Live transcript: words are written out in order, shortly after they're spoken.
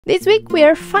This week we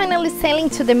are finally sailing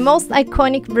to the most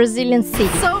iconic Brazilian city.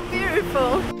 So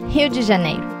beautiful! Rio de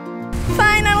Janeiro.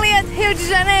 Finally at Rio de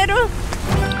Janeiro!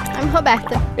 I'm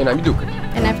Roberta. And I'm Duca.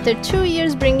 And after 2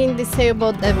 years bringing the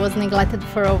sailboat that was neglected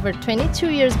for over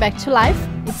 22 years back to life,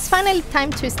 it's finally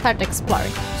time to start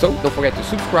exploring. So don't forget to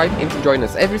subscribe and to join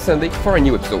us every Sunday for a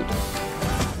new episode.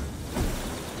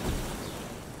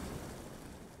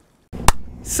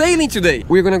 Sailing today!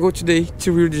 We're gonna go today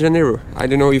to Rio de Janeiro. I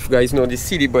don't know if you guys know this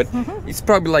city, but it's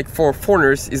probably, like, for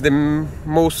foreigners, it's the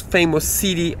most famous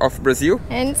city of Brazil.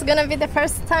 And it's gonna be the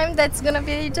first time that's gonna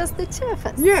be just the two of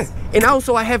us. Yeah, and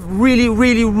also I have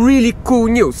really cool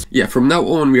news. Yeah, from now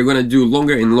on we're gonna do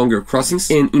longer and longer crossings,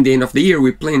 and in the end of the year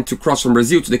we plan to cross from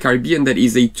Brazil to the Caribbean. That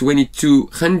is a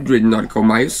 2200 nautical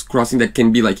miles crossing that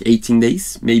can be like 18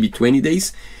 days, maybe 20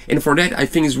 days. And for that, I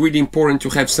think it's really important to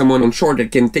have someone on shore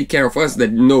that can take care of us,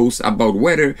 that knows about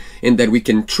weather, and that we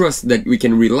can trust, that we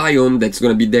can rely on, that's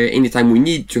gonna be there anytime we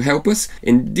need to help us.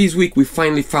 And this week we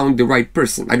finally found the right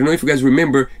person. I don't know if you guys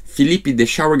remember Felipe, the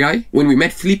shower guy. When we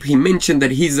met Felipe, he mentioned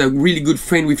that he's a really good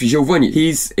friend with Giovanni.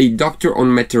 He's a doctor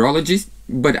on meteorologist,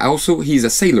 but also he's a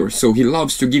sailor, so he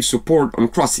loves to give support on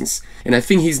crossings. And I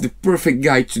think he's the perfect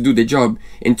guy to do the job,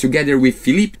 and together with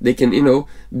Felipe they can, you know,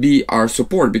 be our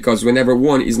support, because whenever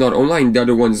one is not online, the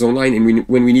other one is online, and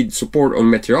when we need support on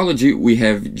meteorology, we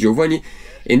have Giovanni.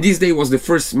 And this day was the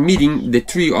first meeting, the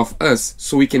three of us,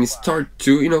 so we can start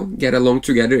to, you know, get along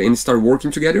together and start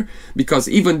working together. Because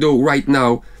even though right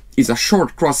now it's a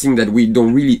short crossing that we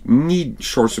don't really need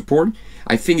shore support,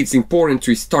 I think it's important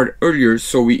to start earlier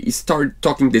so we start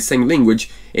talking the same language,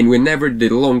 and whenever the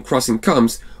long crossing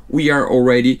comes, we are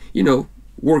already, you know,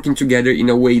 working together in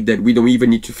a way that we don't even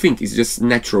need to think. It's just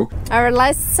natural. Our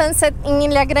last sunset in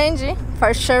Ilha Grande,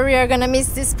 for sure we are gonna miss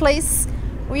this place.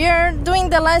 We are doing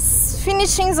the last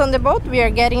finishings on the boat. We are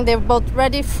getting the boat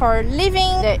ready for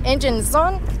leaving. The engine is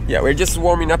on. Yeah, we're just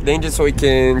warming up the engine so we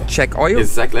can check oil.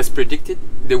 Exactly as predicted,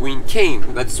 the wind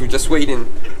came. Let's just wait and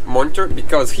monitor,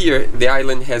 because here the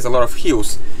island has a lot of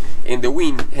hills, and the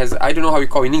wind has, I don't know how we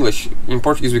call it in English. In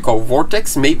Portuguese we call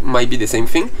vortex, might be the same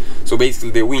thing. So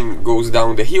basically the wind goes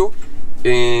down the hill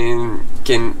and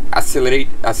can accelerate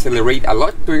a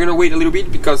lot. So we're gonna wait a little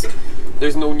bit, because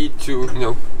there's no need to, you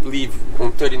know, leave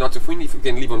on 30 knots of wind if you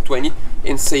can leave on 20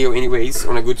 and sail anyways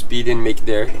on a good speed and make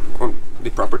there on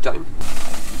the proper time.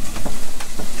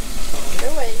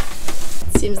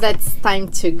 Seems that it's time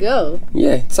to go.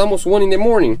 Yeah, it's almost 1 in the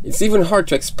morning. It's even hard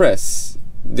to express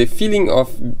the feeling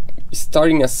of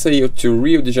starting a sail to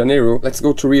Rio de Janeiro. Let's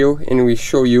go to Rio and we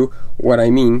show you what I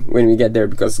mean when we get there,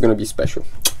 because it's gonna be special.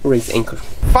 Raise anchor.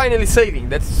 Finally sailing,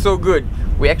 that's so good.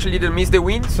 We actually didn't miss the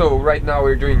wind, so right now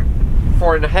we're doing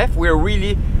 4.5. We're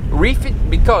really reefed,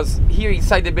 because here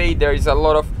inside the bay there is a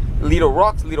lot of little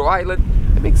rocks, little island.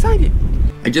 I'm excited.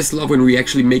 I just love when we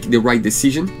actually make the right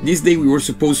decision. This day we were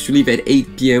supposed to leave at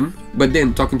 8 p.m. But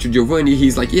then talking to Giovanni,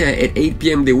 he's like, yeah, at 8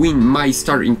 p.m. the wind might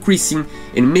start increasing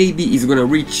and maybe it's gonna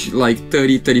reach like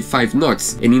 30-35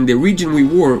 knots. And in the region we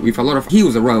were, with a lot of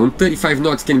hills around, 35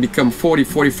 knots can become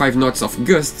 40-45 knots of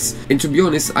gusts. And to be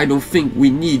honest, I don't think we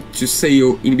need to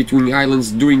sail in between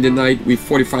islands during the night with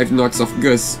 45 knots of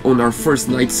gusts on our first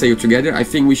night sail together. I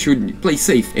think we should play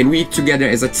safe. And we together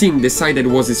as a team decided it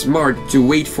was smart to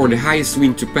wait for the highest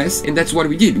wind to pass, and that's what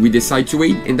we did. We decided to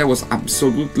wait, and that was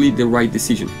absolutely the right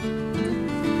decision.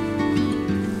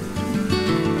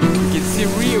 You can see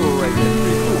Rio right there,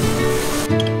 pretty cool.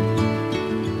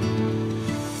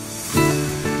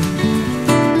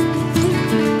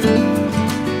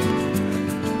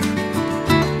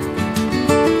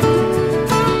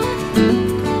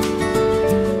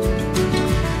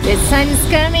 The sun is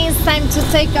coming, it's time to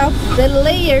take off the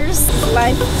layers.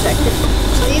 Life jacket,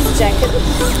 this jacket,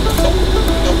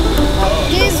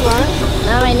 this one.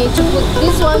 Now I need to put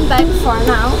this one back for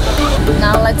now.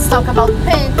 Now let's talk about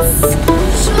pants.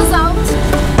 Shoes out.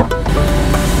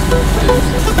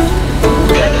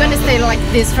 I'm gonna stay like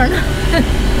this for now.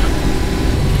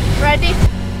 Ready?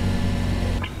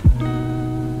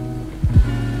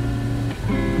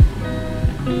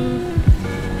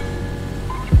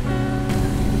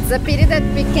 It's a pity that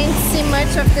we can't see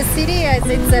much of the city as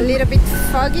it's a little bit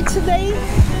foggy today,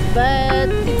 but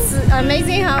it's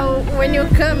amazing how when you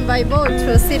come by boat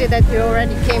to a city that we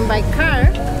already came by car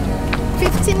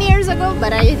 15 years ago,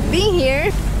 but I've been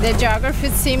here, the geography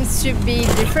seems to be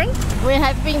different. We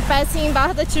have been passing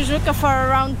Barra da Tijuca for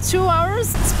around 2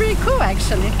 hours. It's pretty cool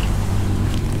actually.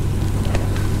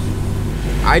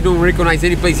 I don't recognize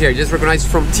any place here, I just recognize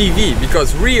from TV,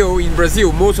 because Rio in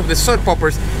Brazil, most of the soap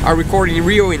poppers are recording in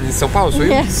Rio and in São Paulo, so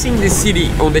you're seeing the city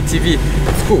on the TV.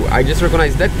 It's cool. I just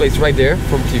recognize that place right there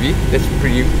from TV. That's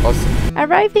pretty awesome.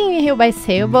 Arriving in Rio by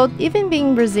sailboat, even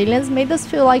being Brazilians, made us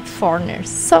feel like foreigners,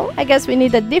 so I guess we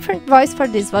need a different voice for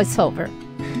this voiceover.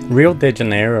 Rio de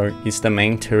Janeiro is the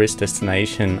main tourist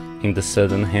destination in the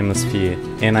southern hemisphere,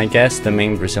 and I guess the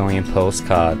main Brazilian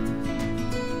postcard.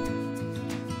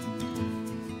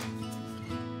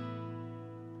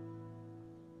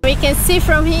 We can see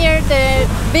from here the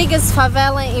biggest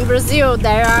favela in Brazil.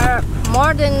 There are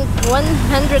more than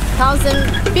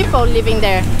 100,000 people living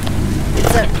there.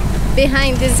 It's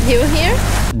behind this hill here.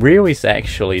 Rio is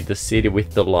actually the city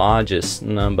with the largest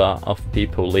number of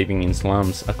people living in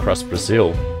slums across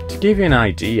Brazil. To give you an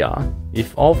idea,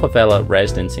 if all favela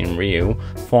residents in Rio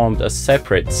formed a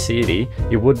separate city,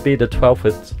 it would be the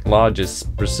 12th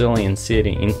largest Brazilian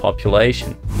city in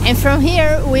population. And from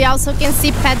here we also can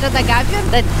see Pedra da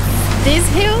Gávea, this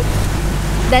hill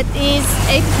that is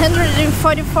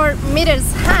 844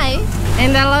 meters high,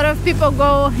 and a lot of people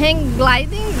go hang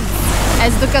gliding.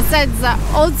 As Duca said, it's an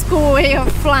old school way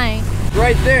of flying.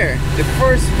 Right there, the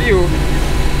first view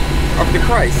of the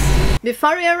Christ.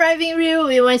 Before we arrive in Rio,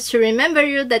 we want to remember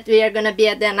you that we are gonna be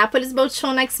at the Anápolis Boat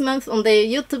Show next month on the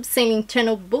YouTube Sailing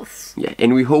Channel booth. Yeah,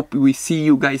 and we hope we see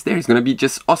you guys there. It's gonna be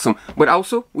just awesome. But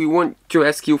also, we want to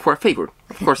ask you for a favor.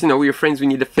 Of course, you know, we're friends, we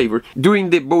need a favor.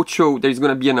 During the boat show, there's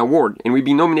gonna be an award, and we've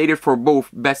been nominated for both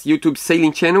Best YouTube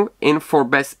Sailing Channel and for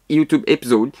Best YouTube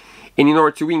Episode. And in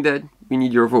order to win that, we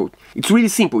need your vote. It's really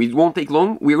simple, it won't take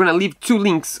long. We're gonna leave 2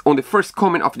 links on the first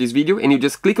comment of this video, and you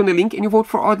just click on the link and you vote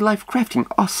for Odd Life Crafting.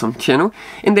 Awesome channel.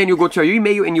 And then you go to your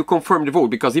email and you confirm the vote,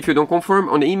 because if you don't confirm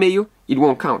on the email, it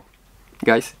won't count.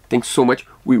 Guys, thanks so much.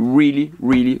 We really,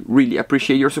 really, really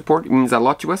appreciate your support. It means a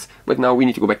lot to us. But now we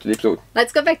need to go back to the episode.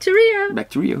 Let's go back to Rio. Back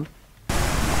to Rio.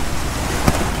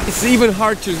 It's even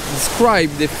hard to describe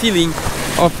the feeling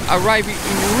of arriving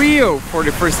in Rio for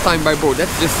the first time by boat.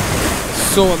 That's just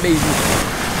so amazing.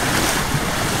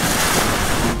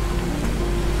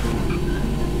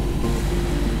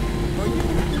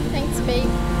 Thanks, babe.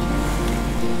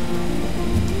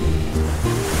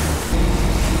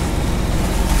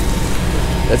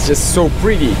 That's just so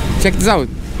pretty. Check this out.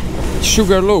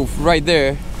 Sugar loaf right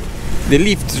there. The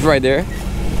lift is right there.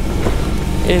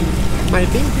 And my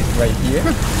baby is right here.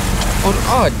 On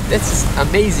Odd. That's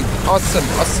amazing. Awesome,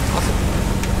 awesome,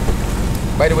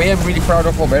 awesome. By the way, I'm really proud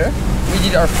of Roberta. We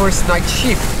did our first night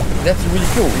shift. That's really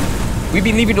cool. We've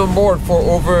been living on board for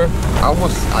over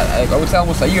almost, I would say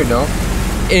almost a year now.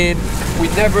 And we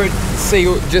never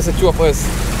sailed just the 2 of us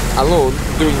alone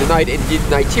during the night and did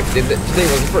night shift. And today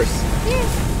was the first. Yeah,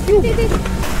 we did it.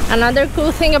 Another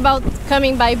cool thing about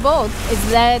coming by boat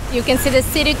is that you can see the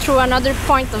city through another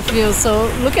point of view.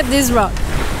 So look at this rock.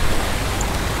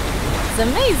 It's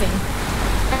amazing.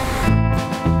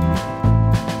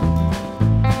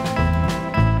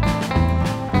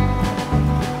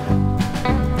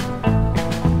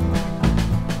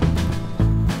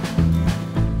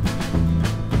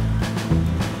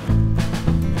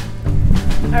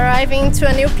 Arriving to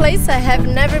a new place. I have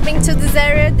never been to this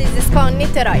area. This is called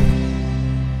Niterói.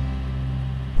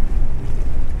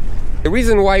 The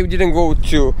reason why we didn't go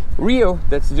to Rio,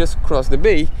 that's just across the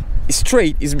bay,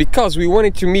 straight, is because we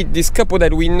wanted to meet this couple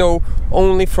that we know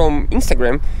only from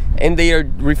Instagram, and they are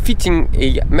refitting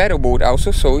a metal boat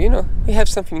also, so you know, we have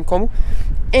something in common.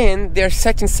 And they're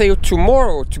setting sail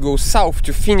tomorrow to go south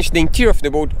to finish the interior of the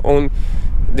boat on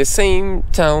the same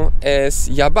town as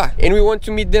Yabá, and we want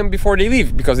to meet them before they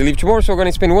leave, because they leave tomorrow, so we're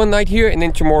gonna spend 1 night here and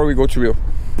then tomorrow we go to Rio.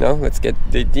 Now let's get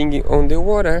the dinghy on the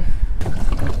water.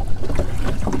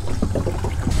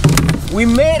 We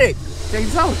made it! Check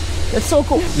this out! That's so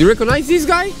cool! You recognize this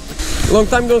guy? Long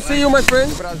time don't see you, my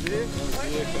friend!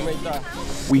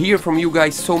 We hear from you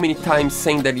guys so many times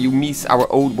saying that you miss our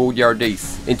old boatyard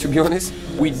days, and to be honest,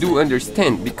 we do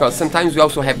understand, because sometimes we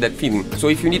also have that feeling. So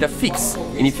if you need a fix,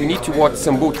 and if you need to watch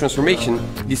some boat transformation,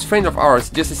 this friend of ours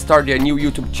just started their new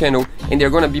YouTube channel, and they're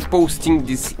gonna be posting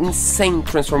this insane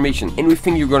transformation, and we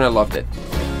think you're gonna love that.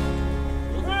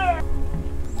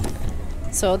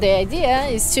 So the idea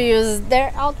is to use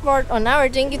their outboard on our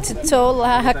dinghy to tow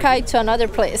Hakai to another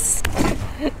place.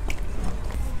 Here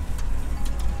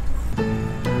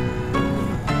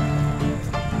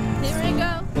we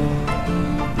go.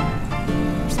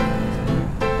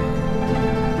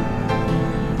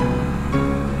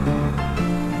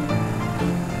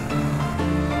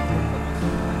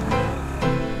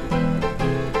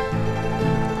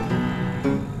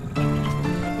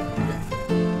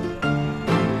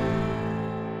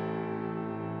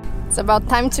 It's about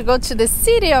time to go to the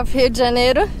city of Rio de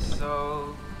Janeiro.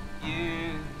 So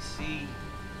you see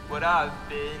what I've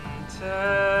been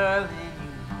telling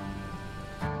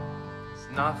you. It's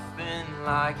nothing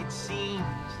like it seems.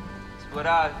 It's what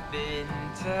I've been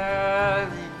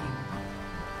telling you.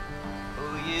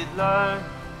 Oh, you'd learn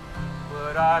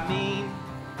what I mean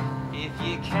if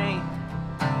you came.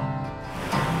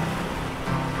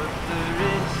 But the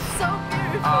risk, So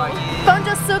beautiful. are you Pão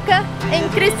de açúcar em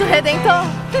Cristo Redentor.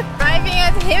 Driving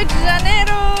at Rio de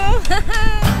Janeiro.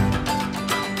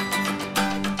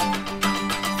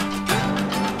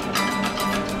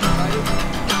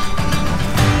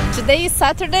 Today is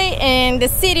Saturday and the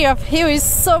city of Rio is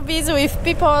so busy with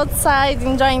people outside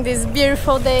enjoying this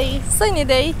beautiful day, sunny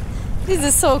day. This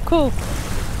is so cool.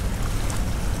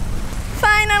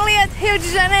 Finally at Rio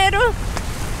de Janeiro.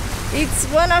 It's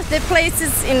one of the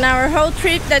places in our whole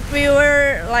trip that we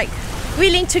were like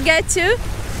willing to get to,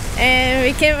 and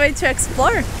we can't wait to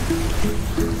explore.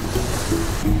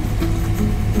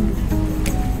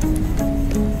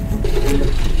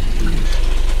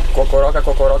 Cocoroca,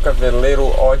 cocoroca,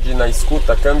 veleiro, ode na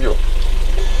escuta, câmbio.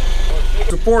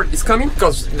 Support is coming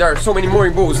because there are so many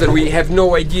mooring boats that we have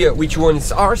no idea which one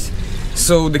is ours.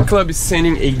 So the club is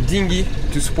sending a dinghy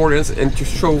to support us and to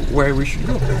show where we should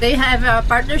go. They have a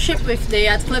partnership with the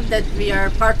yacht club that we are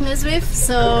partners with,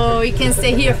 so we can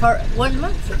stay here for 1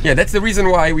 month. Yeah, that's the reason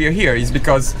why we are here, is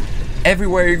because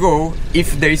everywhere you go,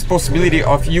 if there is possibility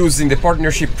of using the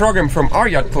partnership program from our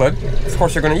yacht club, of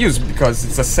course you're gonna use, because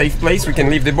it's a safe place, we can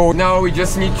leave the boat. Now we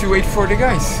just need to wait for the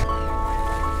guys.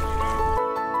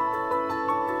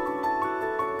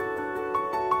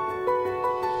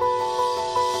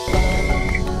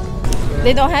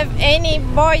 They don't have any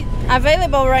boy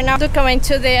available right now. Duca went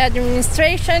to the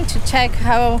administration to check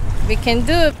how we can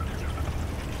do.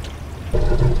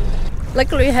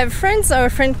 Luckily we have friends. Our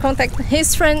friend contacted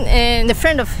his friend, and the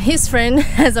friend of his friend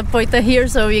has a pointer here,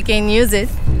 so we can use it.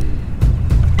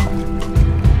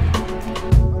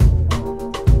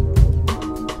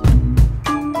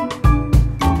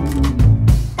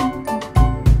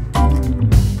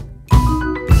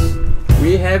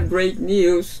 We have great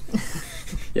news.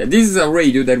 Yeah, this is a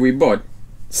radio that we bought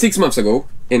 6 months ago,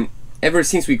 and ever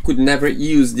since we could never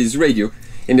use this radio.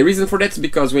 And the reason for that is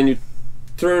because when you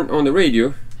turn on the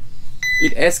radio,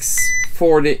 it asks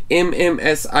for the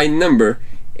MMSI number,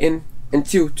 and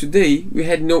until today we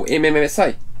had no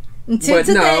MMSI. But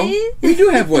now we do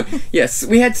have one. Yes,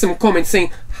 we had some comments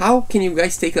saying, how can you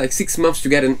guys take like 6 months to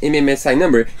get an MMSI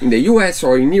number in the US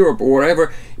or in Europe or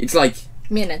wherever? It's like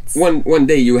minutes. One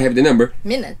day you have the number.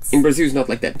 Minutes. In Brazil it's not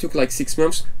like that. It took like 6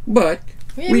 months, but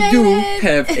we made do it.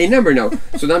 have a number now.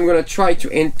 So now I'm gonna try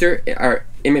to enter our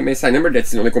MMSI number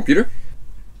that's on the computer.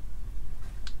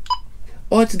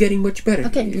 Oh, it's getting much better.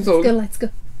 Okay, So, let's go.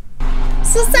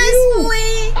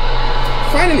 Successfully!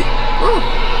 finally! Oh,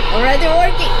 Already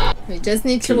working. We just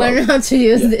need to learn how to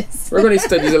use this. we're gonna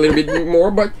study this a little bit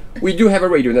more, but we do have a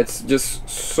radio. That's just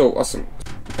so awesome.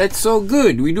 That's so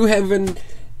good. We do have an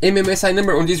MMSI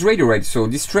number on this radio, right? So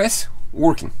distress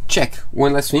working. Check.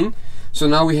 One last thing. So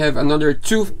now we have another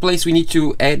 2 places we need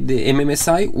to add the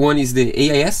MMSI. One is the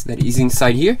AIS that is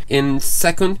inside here, and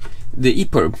second the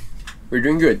EPUB. We're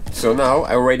doing good. So now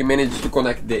I already managed to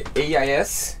connect the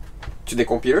AIS to the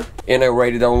computer, and I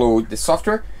already download the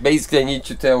software. Basically I need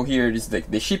to tell here is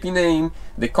the shipping name,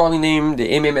 the calling name, the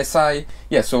MMSI.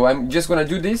 Yeah, so I'm just gonna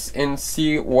do this and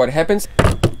see what happens.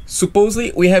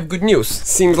 Supposedly we have good news.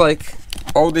 Seems like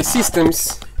all the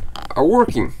systems are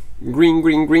working. Green,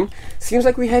 green, green. Seems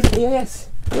like we have AIS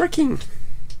working.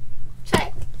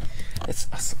 Check. That's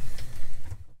awesome.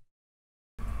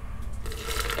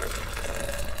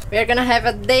 We are gonna have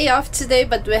a day off today,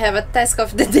 but we have a task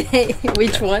of the day.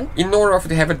 Which one? In order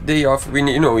to have a day off, we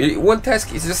need, one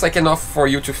task is just like enough for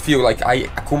you to feel like I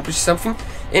accomplished something,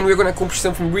 and we're gonna accomplish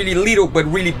something really little but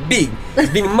really big.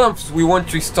 It's been months we want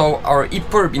to install our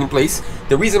EPUB in place.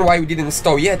 The reason why we didn't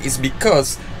install yet is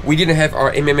because we didn't have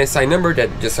our MMSI number that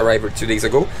just arrived 2 days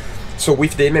ago. So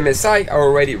with the MMSI, I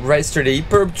already registered the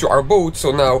EPUB to our boat,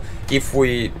 so now if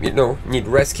we, need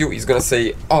rescue, it's gonna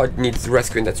say, oh, it needs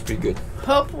rescue, and that's pretty good.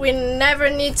 Hope we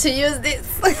never need to use this.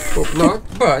 Hope not,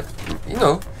 but,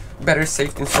 better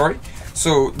safe than sorry.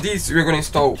 So this we're gonna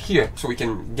install here, so we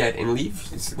can get and leave.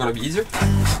 It's gonna be easier.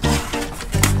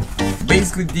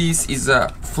 Basically, this is a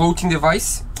floating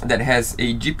device that has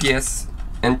a GPS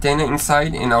antenna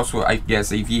inside, and also, I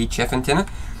guess, a VHF antenna.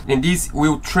 And this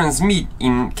will transmit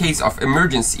in case of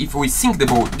emergency. If we sink the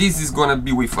boat, this is gonna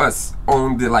be with us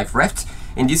on the life raft,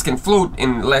 and this can float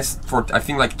and last for I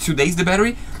think like 2 days, the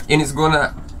battery, and it's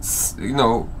gonna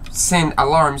send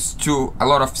alarms to a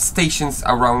lot of stations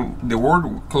around the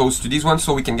world close to this one,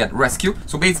 so we can get rescue.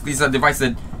 So basically it's a device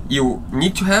that you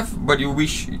need to have, but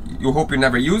you hope you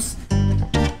never use.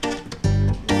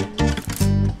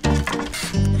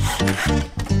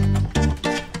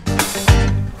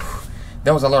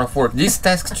 that was a lot of work. This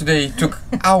task today took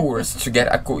hours to get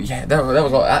a cool. Yeah, that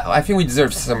was. I think we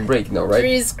deserve some break now, right?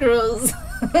 3 screws.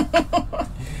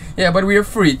 Yeah, but we are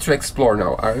free to explore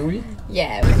now, aren't we?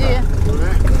 Yeah, we do.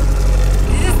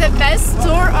 This is the best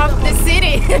tour of the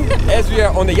city. As we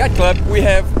are on the yacht club, we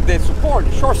have the support,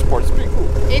 shore sport. It's pretty cool.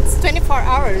 It's 24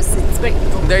 hours. It's great.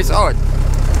 There's Odd.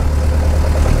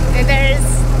 And there's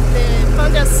the Pão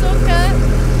de Açúcar.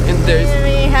 And there's... And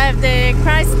we have the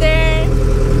Christ there.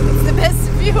 It's the best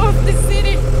view of the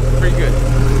city. Pretty good.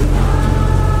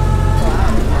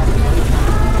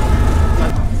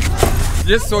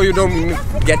 Just so you don't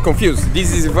get confused,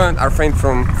 this is Ivan, our friend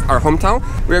from our hometown.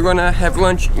 We're gonna have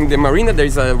lunch in the marina.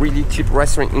 There's a really cheap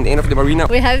restaurant in the end of the marina.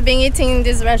 We have been eating in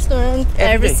this restaurant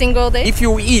every single day. If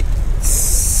you eat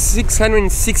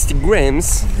 660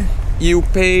 grams, you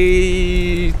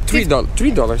pay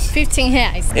 $3. 15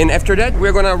 reais. And after that,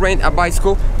 we're gonna rent a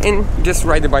bicycle and just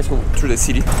ride the bicycle through the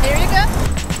city. Here you go.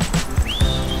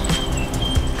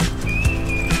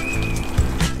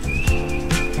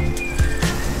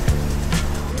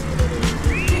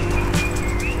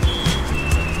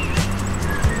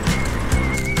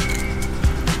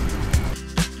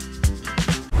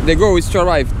 The goal is to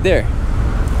arrive there.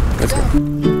 Let's go.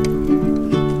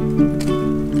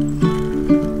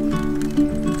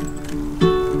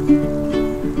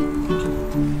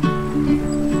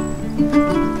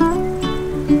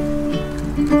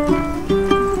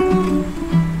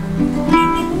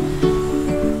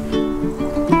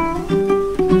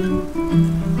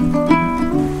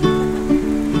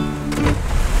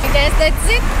 I guess that's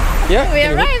it. Yeah, We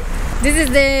arrived. This is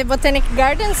the botanic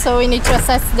garden, so we need to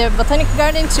access the botanic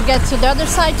garden to get to the other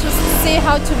side to see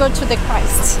how to go to the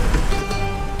Christ.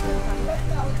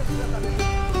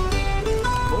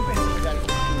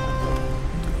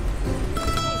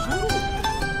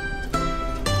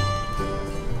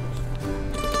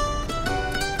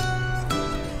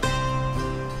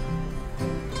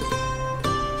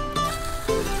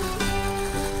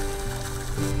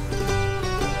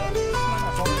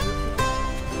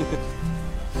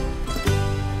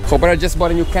 Roberta just bought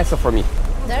a new castle for me.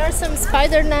 There are some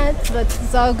spider nets, but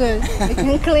it's all good. We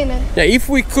can clean it. Yeah, if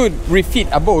we could refit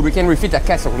a boat, we can refit a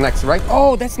castle next, right?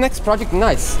 Oh, that's next project,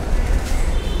 nice.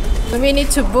 We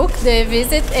need to book the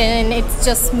visit, and it's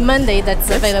just Monday that's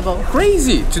available.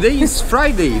 Crazy! Today is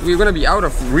Friday. We're gonna be out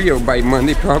of Rio by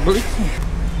Monday, probably.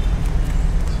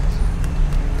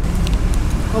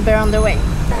 Uber on the way.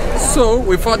 So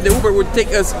we thought the Uber would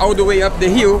take us all the way up the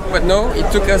hill, but no,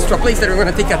 it took us to a place that we're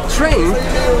gonna take a train.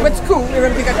 But it's cool, we're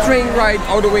gonna take a train ride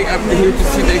all the way up the hill to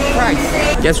see the Christ.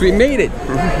 Guess we made it!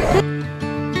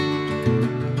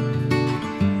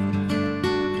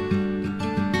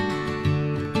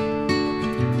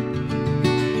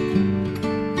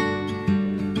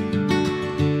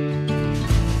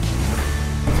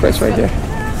 It's right there.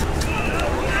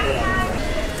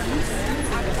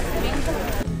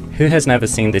 Who has never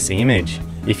seen this image?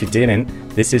 If you didn't,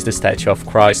 this is the statue of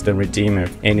Christ the Redeemer,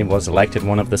 and it was elected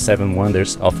one of the 7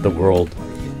 wonders of the world.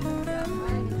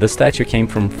 The statue came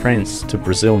from France to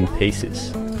Brazil in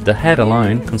pieces. The head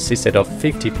alone consisted of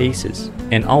 50 pieces,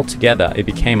 and altogether it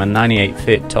became a 98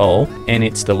 feet tall, and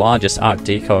it's the largest Art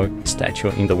Deco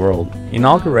statue in the world.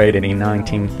 Inaugurated in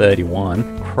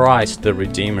 1931, Christ the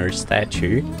Redeemer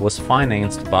statue was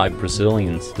financed by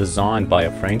Brazilians, designed by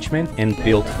a Frenchman, and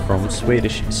built from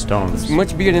Swedish stones.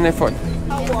 Much bigger than I thought.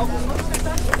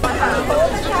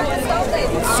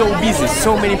 It's so busy,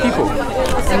 so many people.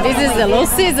 And this is the low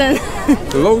season.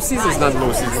 Low season is not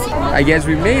low season. I guess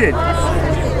we made it.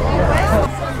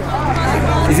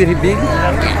 Is it big?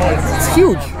 It's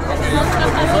huge.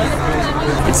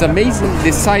 It's amazing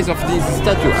the size of this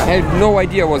statue. I had no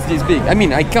idea it was this big. I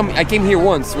mean, I came here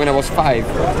once when I was 5.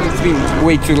 It's been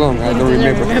way too long. I don't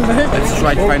remember. Let's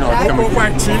try to find out.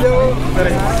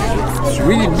 It's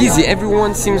really busy.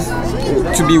 Everyone seems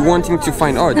to be wanting to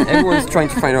find Odd. Everyone's trying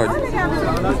to find Odd.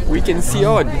 We can see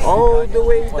Odd all the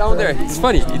way down there. It's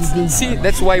funny. See,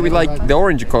 that's why we like the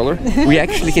orange color. We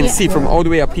actually can see from all the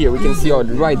way up here. We can see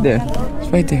Odd right there. It's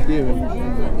right there.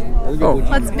 Oh.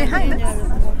 What's behind us?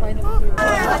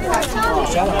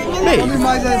 Hey,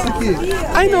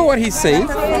 I know what he's saying.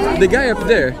 The guy up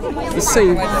there is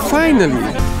saying, finally.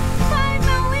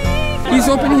 He's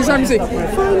opening his arms and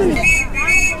saying, finally.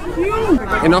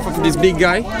 Enough of this big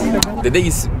guy. The day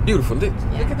is beautiful. Look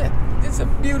at that. It's a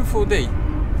beautiful day.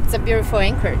 It's a beautiful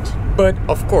anchorage. But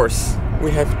of course,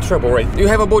 we have trouble, right? You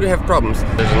have a boat, you have problems.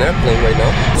 There's an airplane right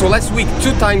now. So last week,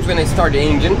 2 times when I started the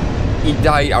engine, it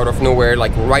died out of nowhere,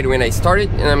 like right when I started.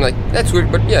 And I'm like, that's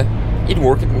weird, but yeah, it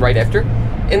worked right after.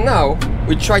 And now,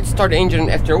 we tried to start the engine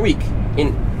after a week.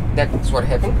 And that's what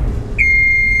happened.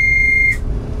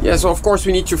 Yeah, so of course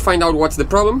we need to find out what's the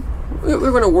problem.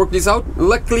 We're gonna work this out.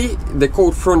 Luckily, the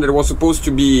cold front that was supposed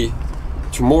to be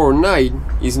tomorrow night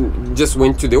just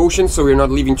went to the ocean, so we're not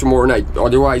leaving tomorrow night.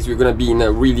 Otherwise, we're gonna be in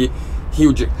a really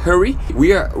huge hurry.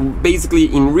 We are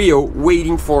basically in Rio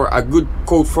waiting for a good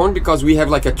cold front because we have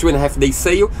like a 2.5 day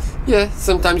sail. Yeah,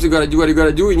 sometimes you gotta do what you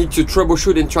gotta do. We need to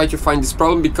troubleshoot and try to find this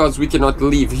problem because we cannot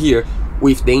leave here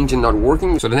with the engine not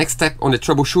working. So the next step on the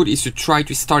troubleshoot is to try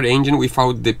to start the engine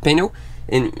without the panel.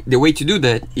 And the way to do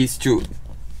that is to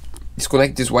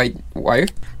disconnect this white wire,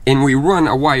 and we run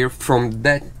a wire from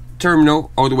that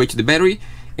terminal all the way to the battery,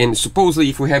 and supposedly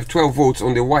if we have 12 volts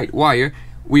on the white wire,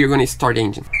 we are going to start the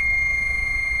engine.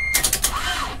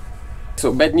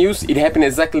 So bad news, it happened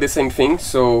exactly the same thing,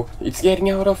 so it's getting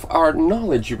out of our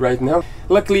knowledge right now.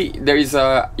 Luckily there is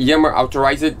a Yabá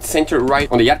authorized center right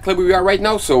on the yacht club we are right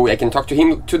now, so I can talk to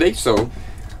him today, so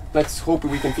let's hope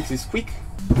we can fix this quick.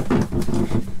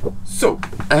 So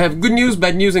I have good news,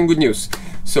 bad news and good news.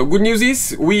 So good news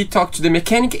is we talked to the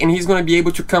mechanic and he's gonna be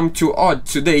able to come to Odd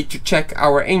today to check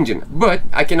our engine. But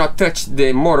I cannot touch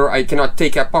the motor, I cannot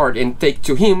take apart and take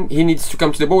to him. He needs to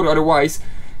come to the boat, otherwise,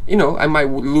 you know, I might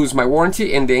lose my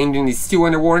warranty, and the engine is still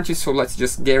under warranty, so let's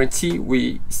just guarantee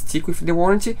we stick with the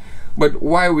warranty. But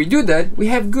while we do that, we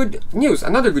have good news,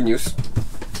 another good news.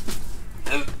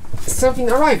 Something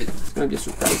arrived. It's gonna be a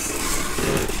surprise.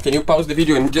 Can you pause the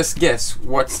video and just guess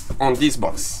what's on this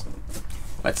box?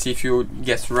 Let's see if you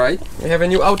guess right. We have a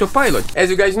new autopilot. As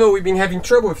you guys know, we've been having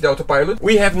trouble with the autopilot.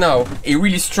 We have now a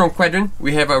really strong quadrant.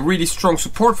 We have a really strong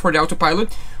support for the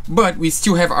autopilot, but we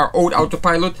still have our old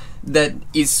autopilot that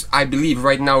is, I believe,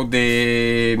 right now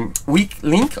the weak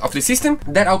link of the system.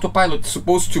 That autopilot is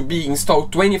supposed to be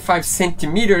installed 25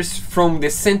 centimeters from the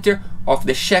center of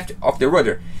the shaft of the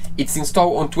rudder. It's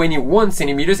installed on 21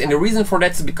 centimeters, and the reason for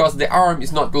that is because the arm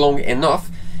is not long enough,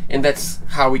 and that's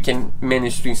how we can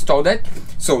manage to install that.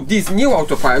 So this new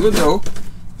autopilot though,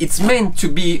 it's meant to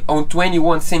be on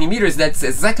 21 centimeters. That's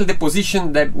exactly the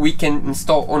position that we can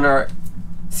install on our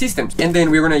systems. And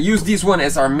then we're gonna use this one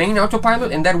as our main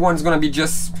autopilot, and that one's gonna be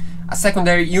just a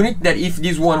secondary unit that if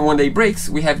this one day breaks,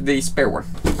 we have the spare one.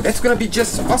 That's gonna be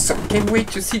just awesome. Can't wait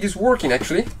to see this working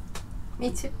actually.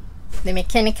 Me too. The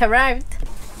mechanic arrived.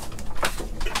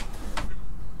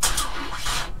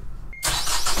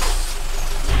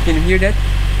 Can you hear that?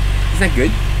 Is that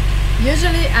good?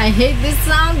 Usually I hate this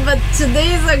sound, but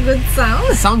today is a good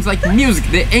sound. Sounds like music.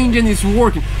 The engine is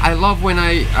working. I love when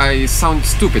I sound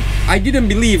stupid. I didn't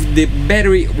believe the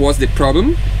battery was the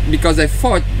problem because I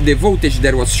thought the voltage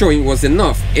that was showing was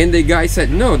enough, and the guy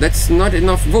said no, that's not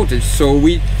enough voltage. So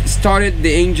we started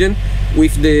the engine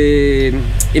with the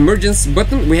emergency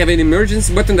button. We have an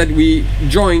emergency button that we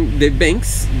join the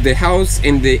banks, the house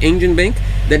and the engine bank.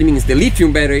 That means the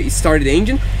lithium battery started the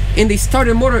engine, and the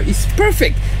starter motor is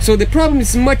perfect. So the problem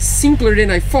is much simpler than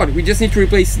I thought. We just need to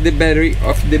replace the battery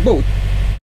of the boat.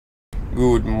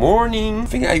 Good morning. I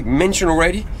think I mentioned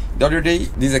already the other day,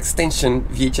 this extension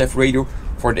VHF radio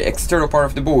for the external part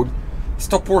of the boat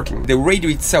stopped working. The radio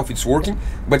itself is working,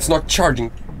 but it's not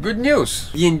charging. Good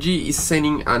news! DNG is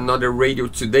sending another radio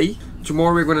today.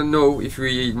 Tomorrow we're gonna know if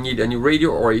we need a new radio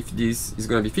or if this is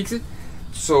gonna be fixed.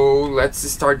 So let's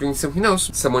start doing something else.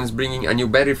 Someone's bringing a new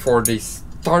battery for the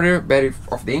starter battery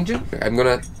of the engine. I'm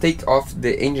gonna take off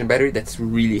the engine battery that's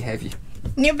really heavy.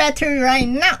 New battery right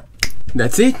now.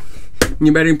 That's it.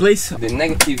 New battery in place. The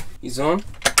negative is on.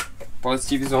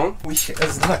 Positive is on. Wish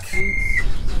us luck.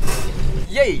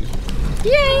 Yay!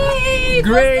 Yay!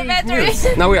 Great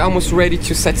news! Now we're almost ready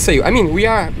to set sail. I mean, we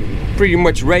are pretty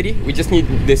much ready. We just need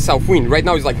the south wind. Right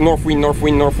now it's like north wind, north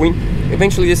wind, north wind.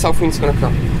 Eventually the south wind is gonna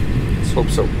come. Let's hope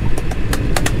so.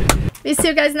 We'll see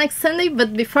you guys next Sunday,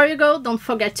 but before you go, don't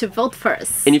forget to vote for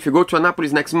us. And if you go to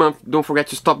Anápolis next month, don't forget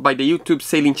to stop by the YouTube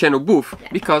Sailing Channel booth,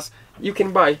 because you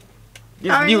can buy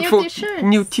this our beautiful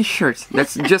new t-shirts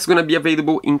that's just gonna be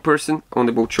available in person on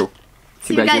the boat show.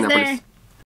 See you guys there.